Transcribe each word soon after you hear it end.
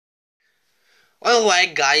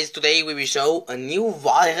Alright guys, today we will show a new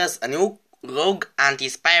virus, a new rogue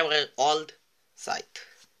anti-spyware old site.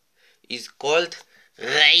 It's called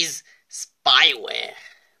RazeSpyware.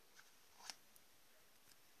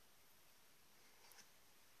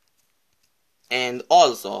 And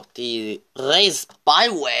also the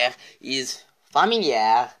RazeSpyware is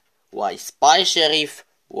familiar why Spy Sheriff,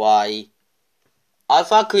 why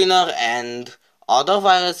AlfaCleaner and other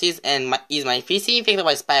viruses, and is my PC infected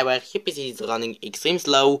by spyware. Your PC is running extreme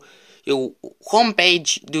slow. Your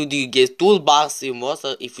homepage do you get toolbars in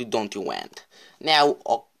water if you don't want. Now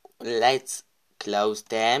let's close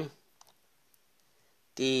them.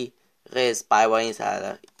 The RazeSpyware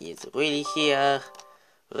installer is really here.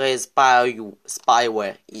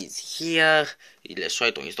 RazeSpyware is here. Let's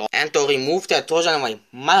try to install and to remove the trojan of my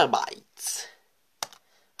malbytes.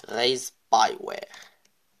 RazeSpyware.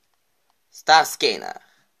 Star scanner.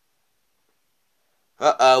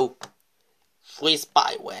 Uh-oh. Free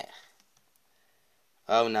spyware.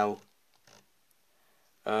 Oh no.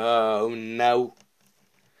 Oh no.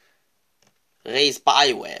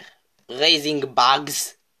 RazeSpyware. Raising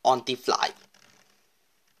bugs on the fly.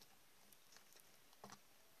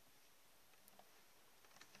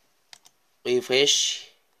 Refresh.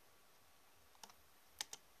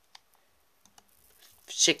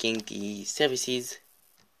 Checking the services.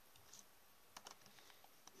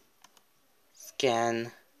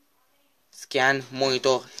 Scan,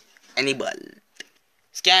 monitor, enabled.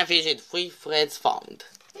 Scan finished, 3 threads found.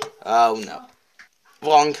 Oh no.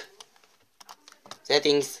 Wrong.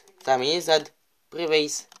 Settings, time inside,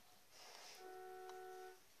 previous.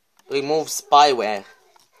 Remove spyware.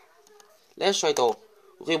 Let's try to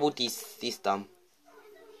reboot this system.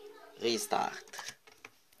 Restart.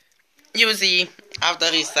 You will see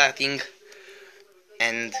after restarting,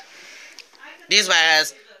 and this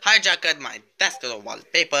virus hijacked my desktop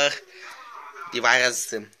wallpaper. The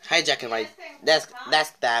virus hijacked my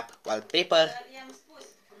desktop wallpaper.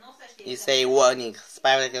 It's a warning: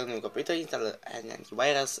 spyware on your computer. Install an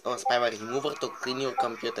antivirus or spyware remover to clean your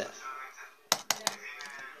computer.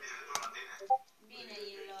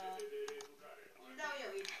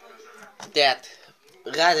 That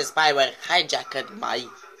RazeSpyware hijacked my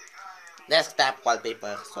desktop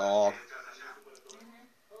wallpaper, so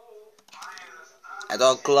I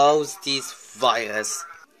don't close this virus.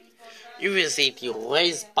 You will see the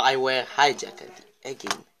RazeSpyware hijacked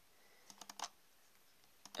again.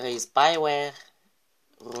 RazeSpyware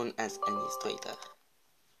run as administrator.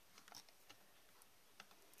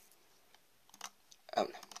 Oh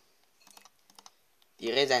no. The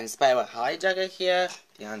RazeSpyware hijacker here.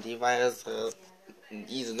 The antivirus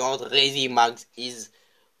is not raising bugs, is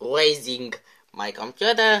raising my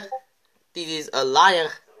computer. This is a liar.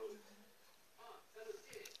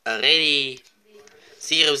 A really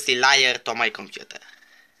seriously liar to my computer.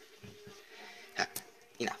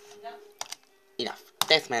 Enough.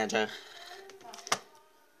 Test manager.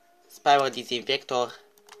 Spyware disinfector.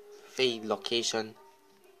 Fail location.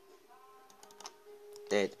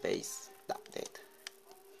 Database. Update.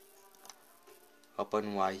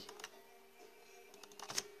 Open Y.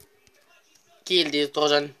 Kill this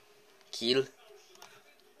trojan. Kill.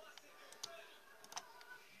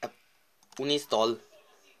 Uninstall.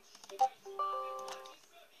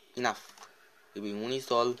 Enough. We will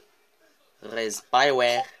uninstall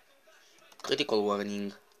RazeSpyware. Critical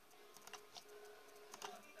warning.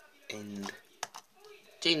 And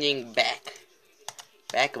changing back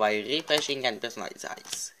by refreshing and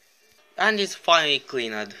personalize. And it's finally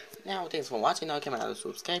cleaned. Now thanks for watching. Now come and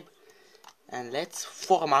subscribe. And let's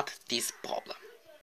format this problem.